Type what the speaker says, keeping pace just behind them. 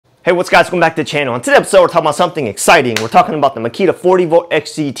Hey, what's guys, welcome back to the channel. On today's episode, we're talking about something exciting. We're talking about the Makita 40V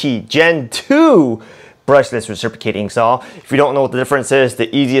XGT Gen 2 brushless reciprocating saw. If you don't know what the difference is,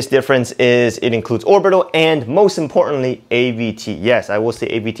 the easiest difference is it includes orbital and most importantly, AVT. Yes, I will say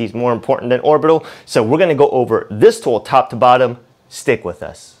AVT is more important than orbital. So we're gonna go over this tool top to bottom. Stick with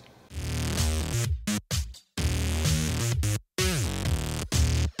us.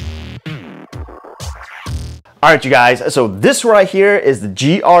 All right, you guys, so this right here is the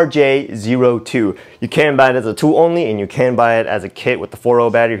GRJ02. You can buy it as a tool only, and you can buy it as a kit with the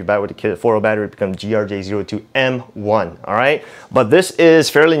 4.0 battery. If you buy it with the kit with 4.0 battery, it becomes GRJ02 M1, all right? But this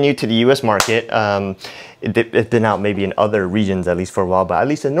is fairly new to the US market. It's been out maybe in other regions, at least for a while, but at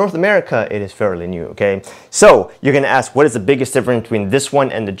least in North America, it is fairly new, okay? So you're gonna ask, what is the biggest difference between this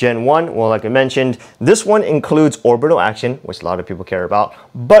one and the Gen 1? Well, like I mentioned, this one includes orbital action, which a lot of people care about,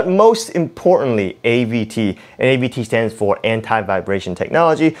 but most importantly, AVT. And AVT stands for anti-vibration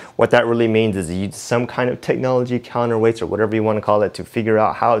technology. What that really means is you use some kind of technology, counterweights, or whatever you wanna call it, to figure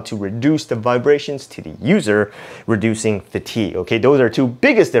out how to reduce the vibrations to the user, reducing fatigue, okay? Those are two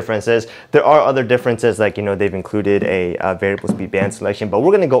biggest differences. There are other differences, like, you know, they've included a variable speed band selection, but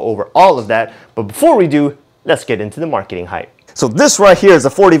we're gonna go over all of that. But before we do, let's get into the marketing hype. So this right here is a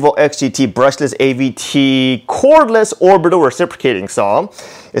 40V XGT brushless AVT cordless orbital reciprocating saw.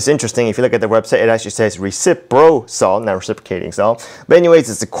 It's interesting, if you look at the website, it actually says recipro saw, not reciprocating saw. But anyways,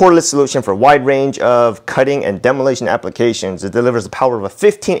 it's a cordless solution for a wide range of cutting and demolition applications. It delivers the power of a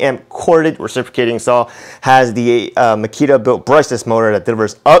 15 amp corded reciprocating saw, has the Makita built brushless motor that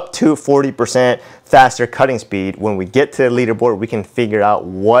delivers up to 40% faster cutting speed. When we get to the leaderboard, we can figure out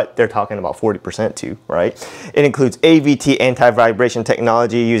what they're talking about 40% to, right? It includes AVT anti-vibration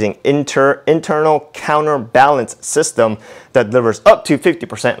technology using internal counterbalance system that delivers up to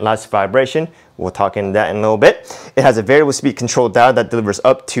 50% less vibration. We'll talk into that in a little bit. It has a variable speed control dial that delivers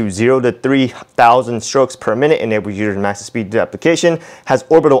up to 0 to 3,000 strokes per minute, enables users to max the speed of the application. Has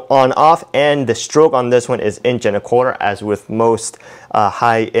orbital on off, and the stroke on this one is 1.25 inches, as with most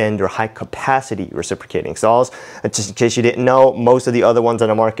high-end or high-capacity reciprocating saws. Just in case you didn't know, most of the other ones on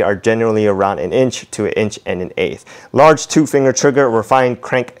the market are generally around 1 inch to 1 1/8 inches. Large 2-finger trigger, refined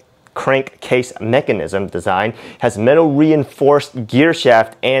crankcase mechanism design, has metal reinforced gear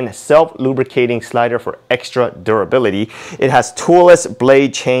shaft and self-lubricating slider for extra durability. It has toolless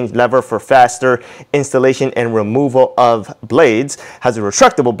blade change lever for faster installation and removal of blades. Has a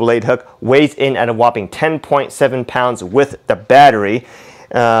retractable blade hook, weighs in at a whopping 10.7 pounds with the battery.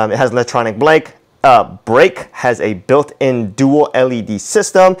 It has electronic brake, has a built-in dual LED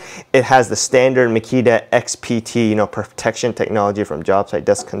system. It has the standard Makita XPT, you know, protection technology from job site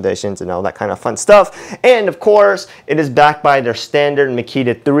dust conditions and all that kind of fun stuff. And of course, it is backed by their standard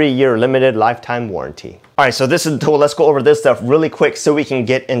Makita 3-year limited lifetime warranty. All right, so this is the tool. Let's go over this stuff really quick so we can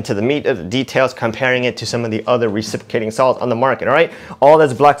get into the meat of the details, comparing it to some of the other reciprocating saws on the market, all right? All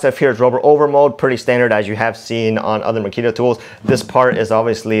this black stuff here is rubber overmold, pretty standard as you have seen on other Makita tools. This part is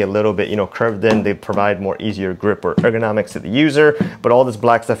obviously a little bit, you know, curved in. They provide more easier grip or ergonomics to the user, but all this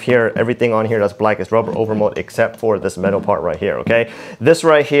black stuff here, everything on here that's black is rubber overmold except for this metal part right here, okay? This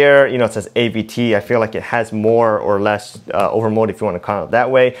right here, you know, it says AVT. I feel like it has more or less overmold if you want to call it that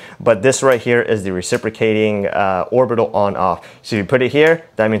way, but this right here is the reciprocating orbital on off. So if you put it here,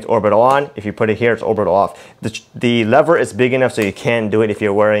 that means orbital on. If you put it here, it's orbital off. The lever is big enough so you can do it if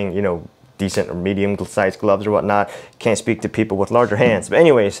you're wearing, you know, decent or medium sized gloves or whatnot. Can't speak to people with larger hands, but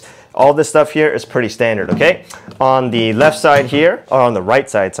anyways, all this stuff here is pretty standard, okay? On the left side here, or on the right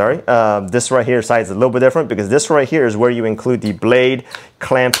side, sorry, this right here side is a little bit different because this right here is where you include the blade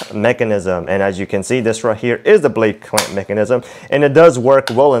clamp mechanism. And as you can see, this right here is the blade clamp mechanism, and it does work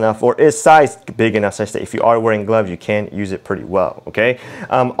well enough, or is sized big enough such that if you are wearing gloves, you can use it pretty well, okay?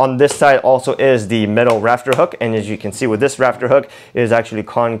 On this side also is the metal rafter hook, and as you can see with this rafter hook, it is actually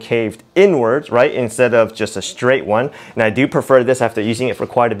concaved inwards, right, instead of just a straight one. And I do prefer this after using it for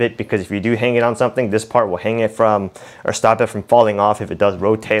quite a bit, because if you do hang it on something, this part will hang it from, or stop it from falling off if it does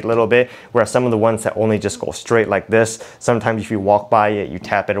rotate a little bit, whereas some of the ones that only just go straight like this, sometimes if you walk by it, you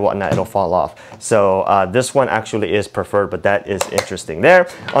tap it or whatnot, it'll fall off. So this one actually is preferred, but that is interesting there.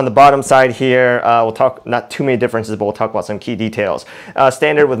 On the bottom side here, we'll talk, not too many differences, but we'll talk about some key details.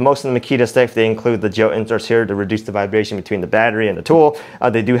 Standard with most of the Makita stuff, they include the gel inserts here to reduce the vibration between the battery and the tool.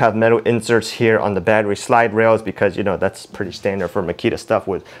 They do have metal inserts here on the battery slide rails because, you know, that's pretty standard for Makita stuff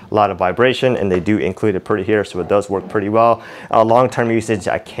with a lot of vibration, and they do include it pretty here, so it does work pretty well. Long-term usage,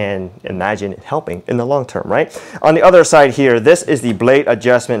 I can imagine it helping in the long term, right? On the other side here, this is the blade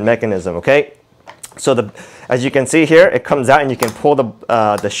adjustment mechanism, okay? So As you can see here, it comes out and you can pull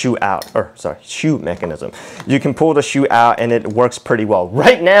the shoe out, or sorry, shoe mechanism. You can pull the shoe out and it works pretty well.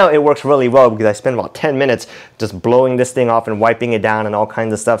 Right now it works really well because I spent about 10 minutes just blowing this thing off and wiping it down and all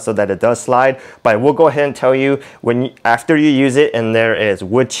kinds of stuff so that it does slide. But I will go ahead and tell you, after you use it and there is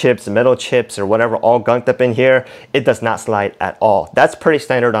wood chips, metal chips, or whatever all gunked up in here, it does not slide at all. That's pretty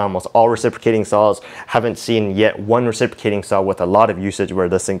standard on almost all reciprocating saws. Haven't seen yet one reciprocating saw with a lot of usage where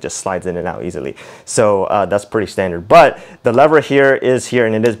this thing just slides in and out easily. So that's pretty standard. But the lever here is here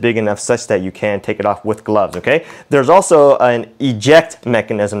and it is big enough such that you can take it off with gloves, okay? There's also an eject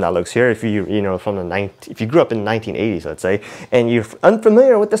mechanism that looks here. If you know if you grew up in the 1980s, let's say, and you're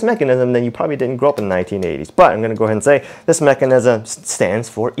unfamiliar with this mechanism, then you probably didn't grow up in the 1980s. But I'm gonna go ahead and say this mechanism stands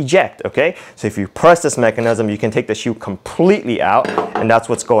for eject, okay? So if you press this mechanism, you can take the shoe completely out, and that's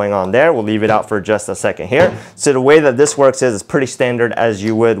what's going on there. We'll leave it out for just a second here. So the way that this works is it's pretty standard as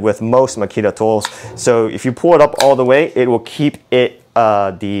you would with most Makita tools. So if you pull it up all the way, it will keep it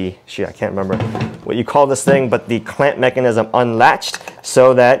I can't remember what you call this thing, but the clamp mechanism unlatched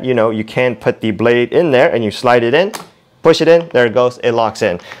so that you can put the blade in there and you slide it in, push it in, there it goes, it locks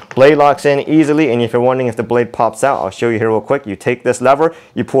in. Blade locks in easily, and if you're wondering if the blade pops out, I'll show you here real quick. You take this lever,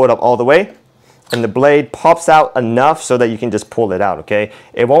 you pull it up all the way, and the blade pops out enough so that you can just pull it out, okay?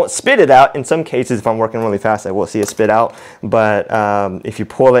 It won't spit it out. In some cases, if I'm working really fast, I will see it spit out, but if you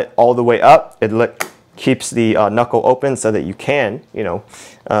pull it all the way up, it keeps the knuckle open so that you can,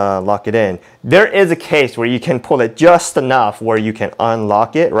 lock it in. There is a case where you can pull it just enough where you can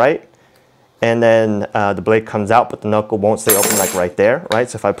unlock it, right? And then the blade comes out, but the knuckle won't stay open like right there, right?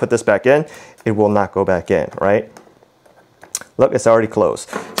 So if I put this back in, it will not go back in, right? Look, it's already closed.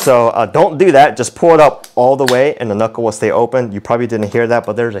 So don't do that. Just pull it up all the way and the knuckle will stay open. You probably didn't hear that,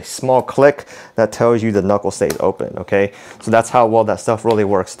 but there's a small click that tells you the knuckle stays open, okay? So that's how well that stuff really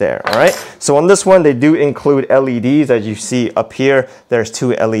works there, all right? So on this one, they do include LEDs. As you see up here, there's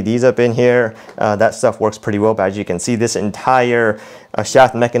 2 LEDs up in here. That stuff works pretty well, but as you can see, this entire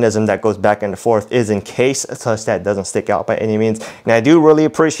shaft mechanism that goes back and forth is encased such that it doesn't stick out by any means. And I do really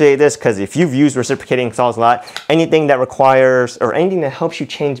appreciate this because if you've used reciprocating saws a lot, anything that requires or anything that helps you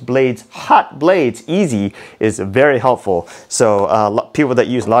change blades, hot blades, easy, is very helpful. So people that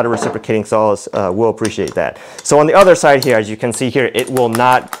use a lot of reciprocating saws will appreciate that. So on the other side here, as you can see here, it will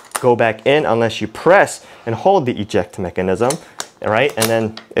not go back in unless you press and hold the eject mechanism, right? And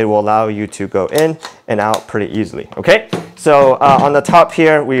then it will allow you to go in and out pretty easily, okay? So on the top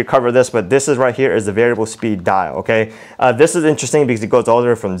here, we cover this, but this is right here is the variable speed dial, okay? This is interesting because it goes all the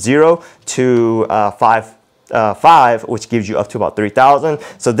way from 0 to 5, which gives you up to about 3,000.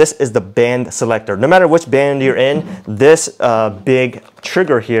 So this is the band selector. No matter which band you're in, this big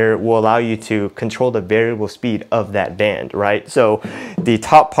trigger here will allow you to control the variable speed of that band, right? So the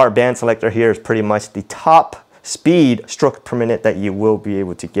top part band selector here is pretty much the top speed stroke per minute that you will be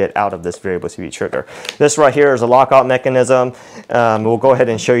able to get out of this variable speed trigger. This right here is a lockout mechanism. We'll go ahead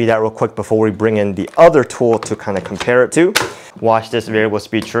and show you that real quick before we bring in the other tool to kind of compare it to. Watch this variable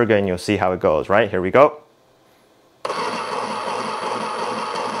speed trigger and you'll see how it goes, right? Here we go.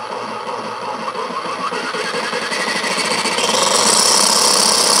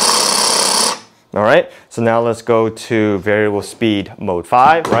 All right, so now let's go to variable speed mode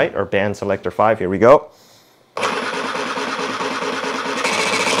 5, right? Or band selector 5, here we go.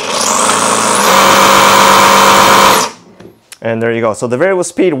 And there you go. So the variable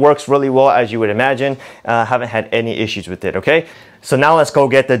speed works really well as you would imagine. Haven't had any issues with it, okay? So now let's go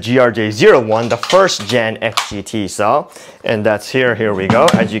get the GRJ01, the first gen XGT saw. And that's here, here we go.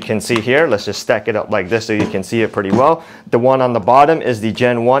 As you can see here, let's just stack it up like this so you can see it pretty well. The one on the bottom is the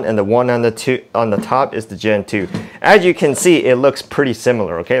Gen 1 and the one on the top is the Gen 2. As you can see, it looks pretty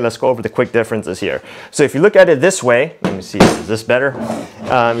similar, okay? Let's go over the quick differences here. So if you look at it this way, let me see, is this better?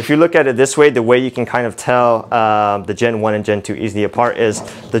 If you look at it this way, the way you can kind of tell the Gen 1 and Gen 2 easily apart is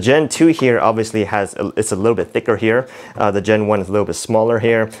the Gen 2 here obviously it's a little bit thicker here. The Gen 1 is a little bit smaller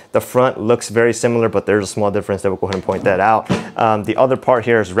here. The front looks very similar, but there's a small difference that we'll go ahead and point that out. The other part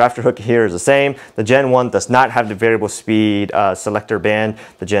here is rafter hook here is the same. The Gen 1 does not have the variable speed selector band.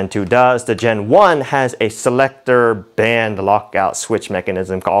 The Gen 2 does. The Gen 1 has a selector band lockout switch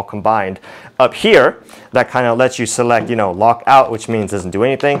mechanism all combined up here that kind of lets you select, lock out, which means doesn't do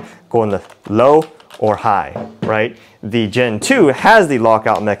anything, go in the low or high, right? The Gen 2 has the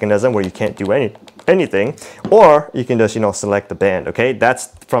lockout mechanism where you can't do anything, or you can just select the band, okay? That's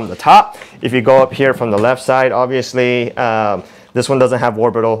from the top. If you go up here from the left side, obviously this one doesn't have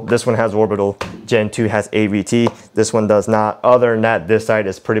orbital, this one has orbital, Gen 2 has AVT, this one does not. Other than that, this side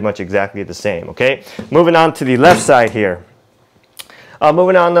is pretty much exactly the same, okay? Moving on to the left side here.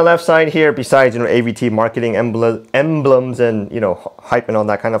 Moving on the left side here, besides AVT marketing emblems and hype and all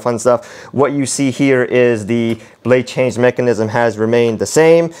that kind of fun stuff, what you see here is the blade change mechanism has remained the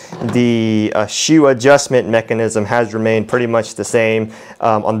same. The shoe adjustment mechanism has remained pretty much the same.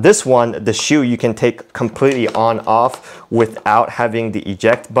 On this one, the shoe you can take completely on off without having the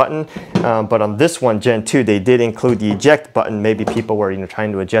eject button. But on this one, Gen 2, they did include the eject button. Maybe people were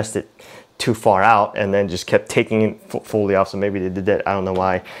trying to adjust it too far out and then just kept taking it fully off, so maybe they did that. I don't know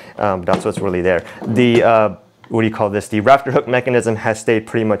why, but that's what's really there. The what do you call this? The rafter hook mechanism has stayed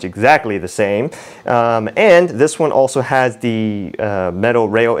pretty much exactly the same. And this one also has the metal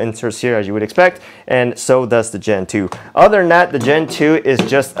rail inserts here, as you would expect, and so does the Gen 2. Other than that, the Gen 2 is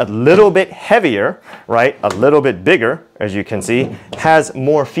just a little bit heavier, right? A little bit bigger, as you can see, has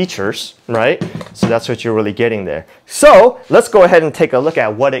more features, right? So that's what you're really getting there. So let's go ahead and take a look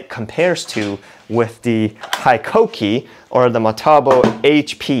at what it compares to with the hikoki or the metabo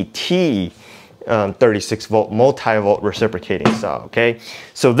HPT 36 volt multi-volt reciprocating saw. Okay,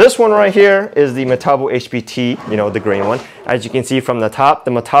 so this one right here is the metabo HPT, the green one. As you can see from the top, the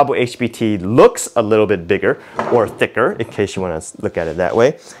metabo HPT looks a little bit bigger or thicker, in case you want to look at it that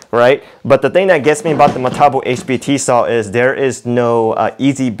way, right? But the thing that gets me about the metabo HPT saw is there is no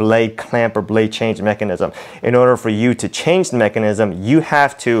easy blade clamp or blade change mechanism. In order for you to change the mechanism, you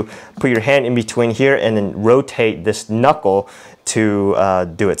have to put your hand in between here and then rotate this knuckle to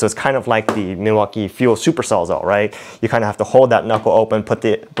do it. So it's kind of like the Milwaukee Fuel Super Sawzall, right? You kind of have to hold that knuckle open, put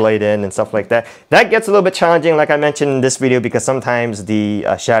the blade in and stuff like that. That gets a little bit challenging, like I mentioned in this video, because sometimes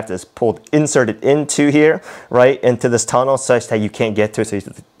the shaft is inserted into here, right? Into this tunnel such that you can't get to it. So you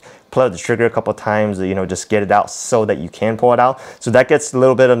have to pull out the trigger a couple times, just get it out so that you can pull it out. So that gets a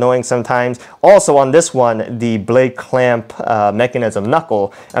little bit annoying sometimes. Also on this one, the blade clamp mechanism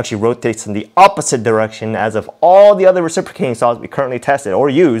knuckle actually rotates in the opposite direction as of all the other reciprocating saws we currently tested or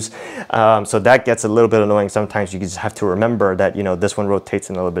use. So that gets a little bit annoying sometimes. You just have to remember that, this one rotates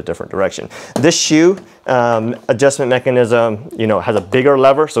in a little bit different direction. This shoe adjustment mechanism, has a bigger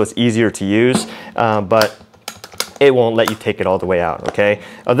lever, so it's easier to use, but it won't let you take it all the way out, okay?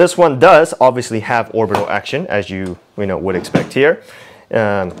 This one does obviously have orbital action, as you would expect here.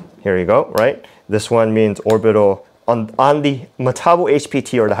 Here you go, right? This one means orbital. On the metabo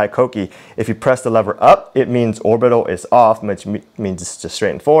HPT or the hikoki, if you press the lever up, it means orbital is off, which means it's just straight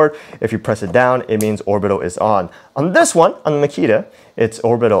and forward. If you press it down, it means orbital is on. On this one, on the Makita, it's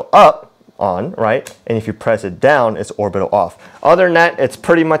orbital up, on, right? And if you press it down, it's orbital off. Other than that, it's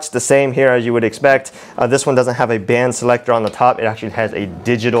pretty much the same here as you would expect. This one doesn't have a band selector on the top. It actually has a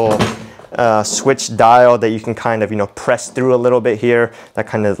digital switch dial that you can kind of press through a little bit here. That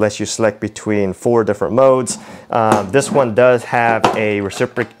kind of lets you select between 4 different modes. This one does have a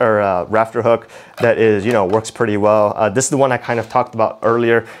rafter hook that is works pretty well. This is the one I kind of talked about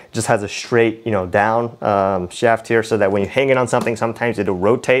earlier. It just has a straight down shaft here, so that when you hang it on something, sometimes it'll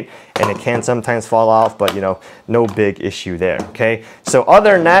rotate and it can sometimes fall off, but no big issue there. Okay, so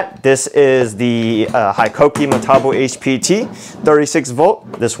other than that, this is the hikoki metabo HPT 36 volt.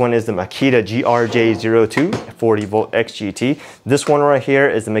 This one is the Makita GRJ02 40 volt XGT. This one right here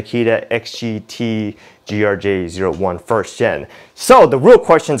is the Makita XGT GRJ01 first gen. So the real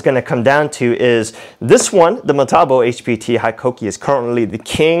question is going to come down to is this one, the metabo HPT hikoki, is currently the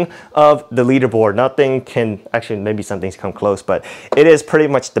king of the leaderboard. Nothing can, actually maybe some things come close, but it is pretty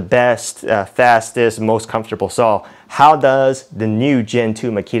much the best, fastest, most comfortable saw. How does the new Gen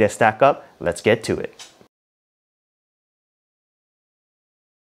 2 Makita stack up? Let's get to it.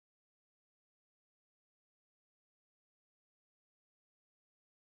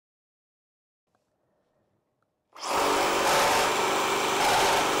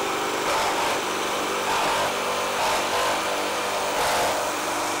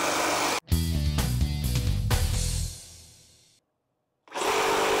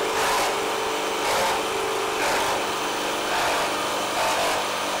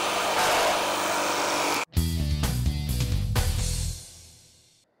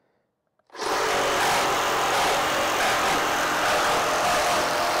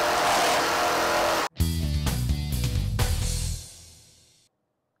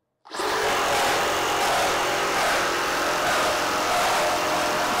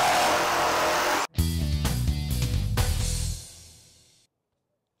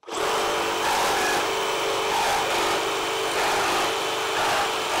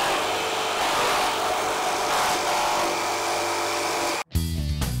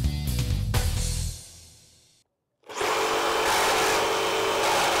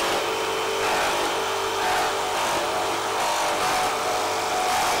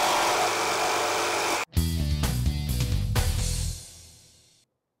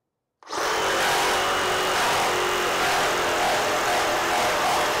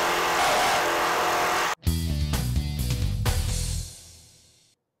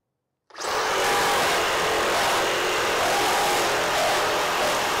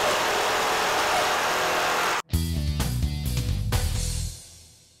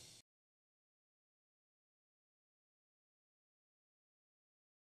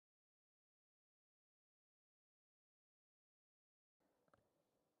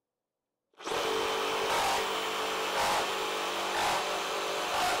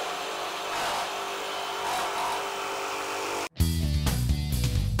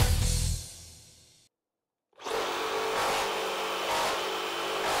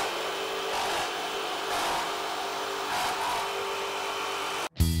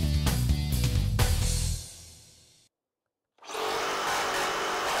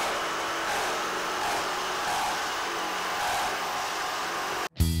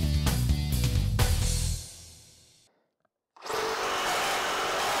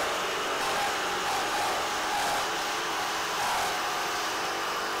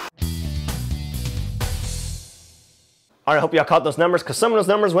 All right, I hope y'all caught those numbers because some of those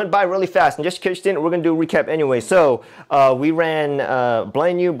numbers went by really fast. And just in case you didn't, we're going to do a recap anyway. So we ran a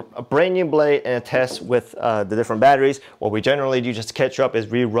brand new blade and a test with the different batteries. What we generally do just to catch up is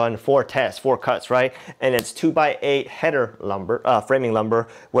we run 4 tests, 4 cuts, right? And it's 2x8 header lumber, framing lumber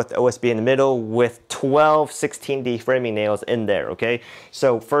with OSB in the middle with 12 16D framing nails in there, okay?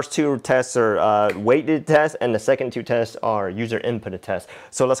 So first 2 tests are weighted tests and the second 2 tests are user inputted tests.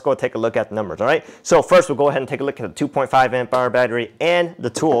 So let's go take a look at the numbers, all right? So first we'll go ahead and take a look at the 2.5 amp hour battery and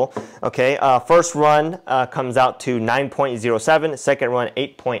the tool. Okay, first run comes out to 9.07, second run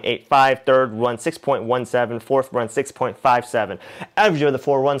 8.85, third run 6.17, fourth run 6.57. Average of the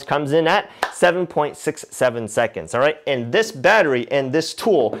 4 runs comes in at 7.67 seconds. All right, and this battery and this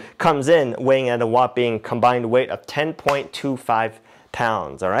tool comes in weighing at a whopping combined weight of 10.25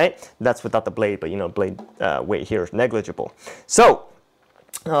 pounds. All right, that's without the blade, but you know, blade weight here is negligible. So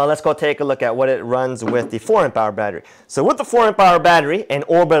let's go take a look at what it runs with the 4 amp hour battery. So with the 4 amp hour battery and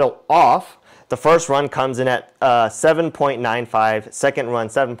orbital off, the first run comes in at 7.95, second run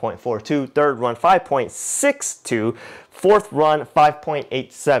 7.42, third run 5.62, fourth run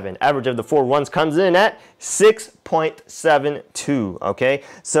 5.87. Average of the 4 runs comes in at 6.72. Okay,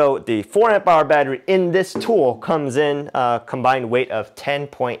 so the 4 amp hour battery in this tool comes in combined weight of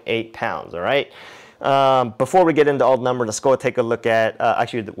 10.8 pounds. All right. Before we get into all the numbers, let's go take a look at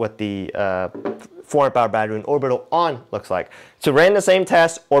actually what the 4 amp hour battery and orbital on looks like. So ran the same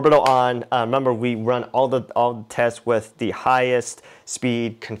test, orbital on. Remember, we run all the tests with the highest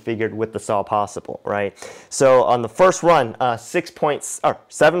speed configured with the saw possible, right? So on the first run,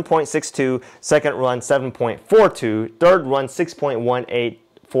 7.62, second run 7.42, third run 6.18.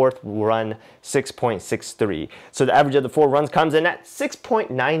 Fourth run 6.63. So the average of the 4 runs comes in at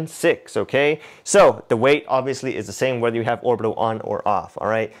 6.96. Okay, so the weight obviously is the same whether you have orbital on or off. All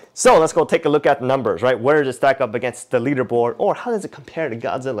right, so let's go take a look at the numbers, right? Where does it stack up against the leaderboard, or how does it compare to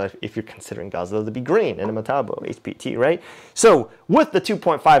Godzilla if you're considering Godzilla to be green and a metabo HPT, right? So with the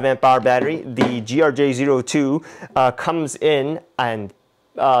 2.5 amp hour battery, the GRJ02 comes in and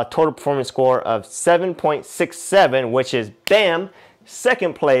total performance score of 7.67, which is bam,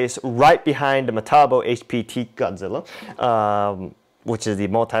 second place, right behind the Metabo HPT Godzilla, which is the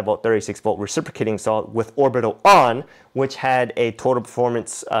multi-volt 36-volt reciprocating saw with orbital on, which had a total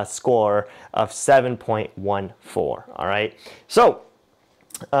performance score of 7.14. All right, so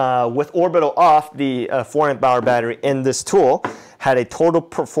with orbital off, the 4 amp hour battery in this tool had a total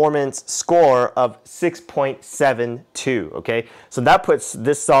performance score of 6.72. Okay, so that puts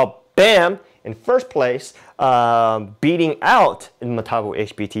this saw bam in first place, beating out the Metabo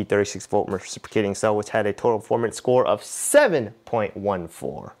HPT 36-volt reciprocating cell, which had a total performance score of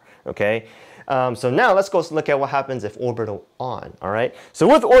 7.14. Okay, so now let's go look at what happens if orbital on. All right,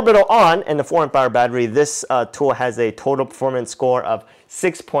 so with orbital on and the 4 amp hour battery, this tool has a total performance score of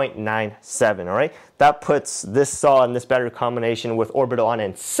 6.97. All right, that puts this saw and this battery combination with orbital on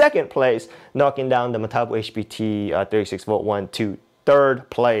in second place, knocking down the Metabo HPT 36-volt one to third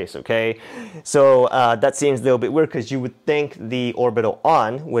place. Okay, so that seems a little bit weird because you would think the orbital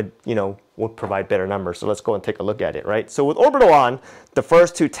on would, you know, would provide better numbers. So let's go and take a look at it, right? So with orbital on, the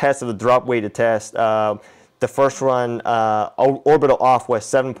first 2 tests of the drop weighted test, the first run orbital off was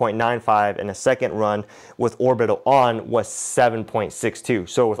 7.95 and the second run with orbital on was 7.62.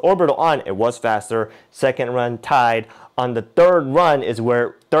 So with orbital on, it was faster. Second run tied. On the third run is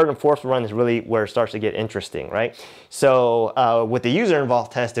where, third and fourth run is really where it starts to get interesting, right? So with the user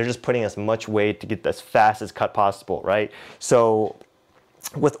involved test, they're just putting as much weight to get as fast as cut possible, right? So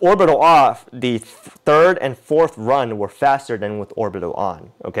with orbital off, the third and fourth run were faster than with orbital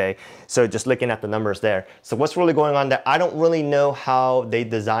on. Okay, so just looking at the numbers there. So what's really going on there? I don't really know how they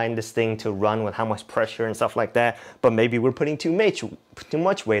designed this thing to run with how much pressure and stuff like that, but maybe we're putting too much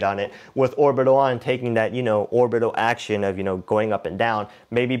weight on it. With orbital on, taking that, you know, orbital action of, you know, going up and down,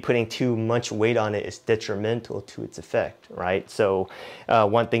 maybe putting too much weight on it is detrimental to its effect, right? So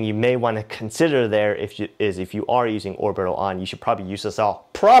one thing you may want to consider there if you are using orbital on, you should probably use this all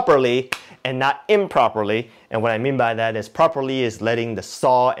properly and not improperly. And what I mean by that is properly is letting the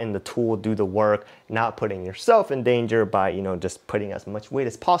saw and the tool do the work, not putting yourself in danger by, you know, just putting as much weight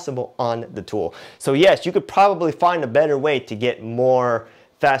as possible on the tool. So yes, you could probably find a better way to get more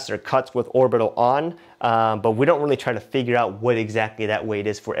faster cuts with orbital on, but we don't really try to figure out what exactly that weight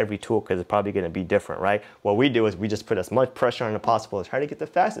is for every tool because it's probably going to be different, right? What we do is we just put as much pressure on it possible to try to get the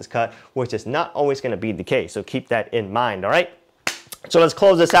fastest cut, which is not always going to be the case. So keep that in mind, all right? So let's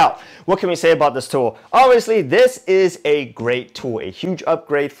close this out. What can we say about this tool? Obviously, this is a great tool, a huge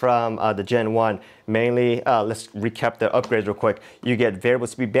upgrade from the Gen 1. Mainly, let's recap the upgrades real quick. You get variable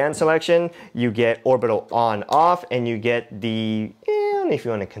speed band selection, you get orbital on off, and you get the, if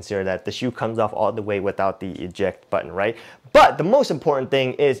you want to consider that, the shoe comes off all the way without the eject button, right? But the most important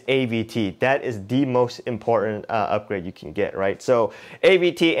thing is AVT. That is the most important upgrade you can get, right? So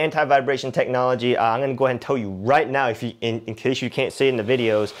AVT, anti-vibration technology, I'm going to go ahead and tell you right now, if you, in case you can't see it in the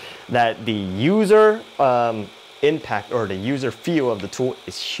videos, that the user impact or the user feel of the tool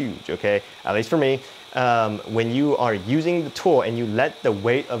is huge, okay? At least for me. When you are using the tool and you let the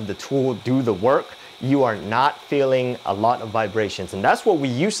weight of the tool do the work, you are not feeling a lot of vibrations. And that's what we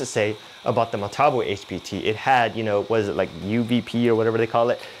used to say about the metabo HPT. It had, you know, was it like UVP or whatever they call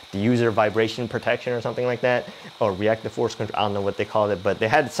it, the user vibration protection or something like that, or reactive force control, I don't know what they called it, but they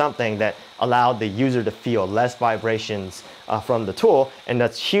had something that allowed the user to feel less vibrations from the tool. And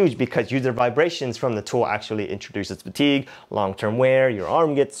that's huge because user vibrations from the tool actually introduces fatigue, long-term wear, your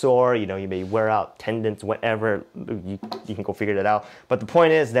arm gets sore, you know, you may wear out tendons, whatever, you can go figure that out. But the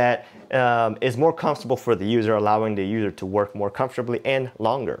point is that it's more comfortable for the user, allowing the user to work more comfortably and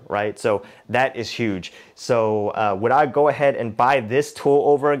longer, right? So that is huge. So would I go ahead and buy this tool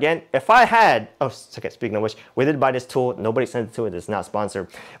over again? If I had, oh, okay, speaking of which, we did buy this tool, nobody sent it to it, it's not sponsored.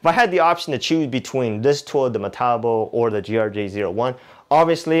 If I had the option to choose between this tool, the metabo, or the GRJ01,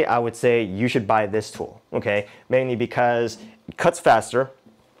 obviously I would say you should buy this tool, okay? Mainly because it cuts faster.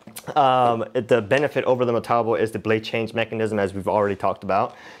 The benefit over the metabo is the blade change mechanism, as we've already talked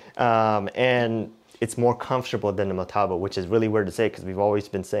about. And it's more comfortable than the metabo, which is really weird to say because we've always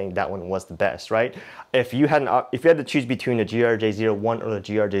been saying that one was the best, right? If you had to choose between the GRJ01 or the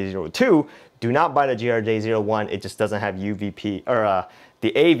GRJ02, do not buy the GRJ01. It just doesn't have UVP or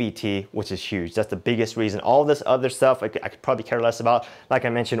the AVT, which is huge. That's the biggest reason. All this other stuff I could probably care less about. Like I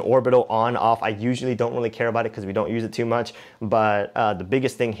mentioned, orbital on off. I usually don't really care about it because we don't use it too much. But the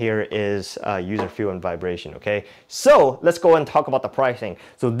biggest thing here is user feel and vibration. Okay, so let's go and talk about the pricing.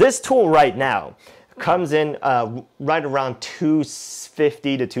 So this tool right now comes in right around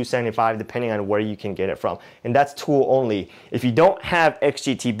 $250 to $275 depending on where you can get it from, and that's tool only. If you don't have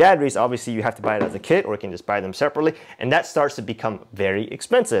XGT batteries, obviously you have to buy it as a kit, or you can just buy them separately, and that starts to become very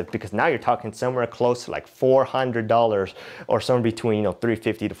expensive because now you're talking somewhere close to like $400 or somewhere between, you know,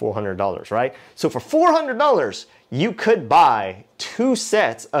 $350 to $400, right? So for $400 you could buy 2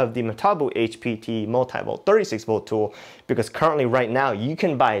 sets of the metabo HPT multi-volt 36 volt tool, because currently right now you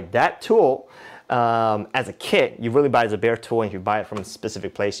can buy that tool as a kit. You really buy it as a bare tool, and if you buy it from a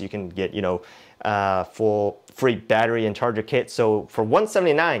specific place, you can get, you know, full free battery and charger kit. So for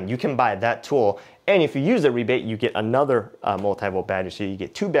 $179, you can buy that tool, and if you use the rebate, you get another multi-volt battery. So you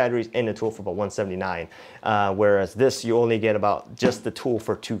get 2 batteries in the tool for about $179, whereas this you only get about just the tool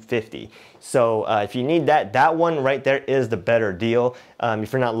for $250. So if you need that, that one right there is the better deal.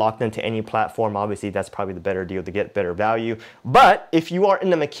 If you're not locked into any platform, obviously that's probably the better deal to get better value. But if you are in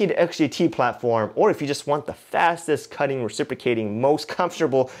the Makita XGT platform, or if you just want the fastest cutting, reciprocating, most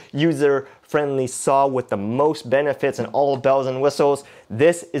comfortable, user-friendly saw with the most benefits and all bells and whistles,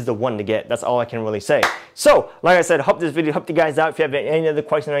 this is the one to get. That's all I can really say. So, like I said, hope this video helped you guys out. If you have any other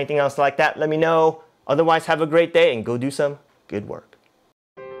questions or anything else like that, let me know. Otherwise, have a great day and go do some good work.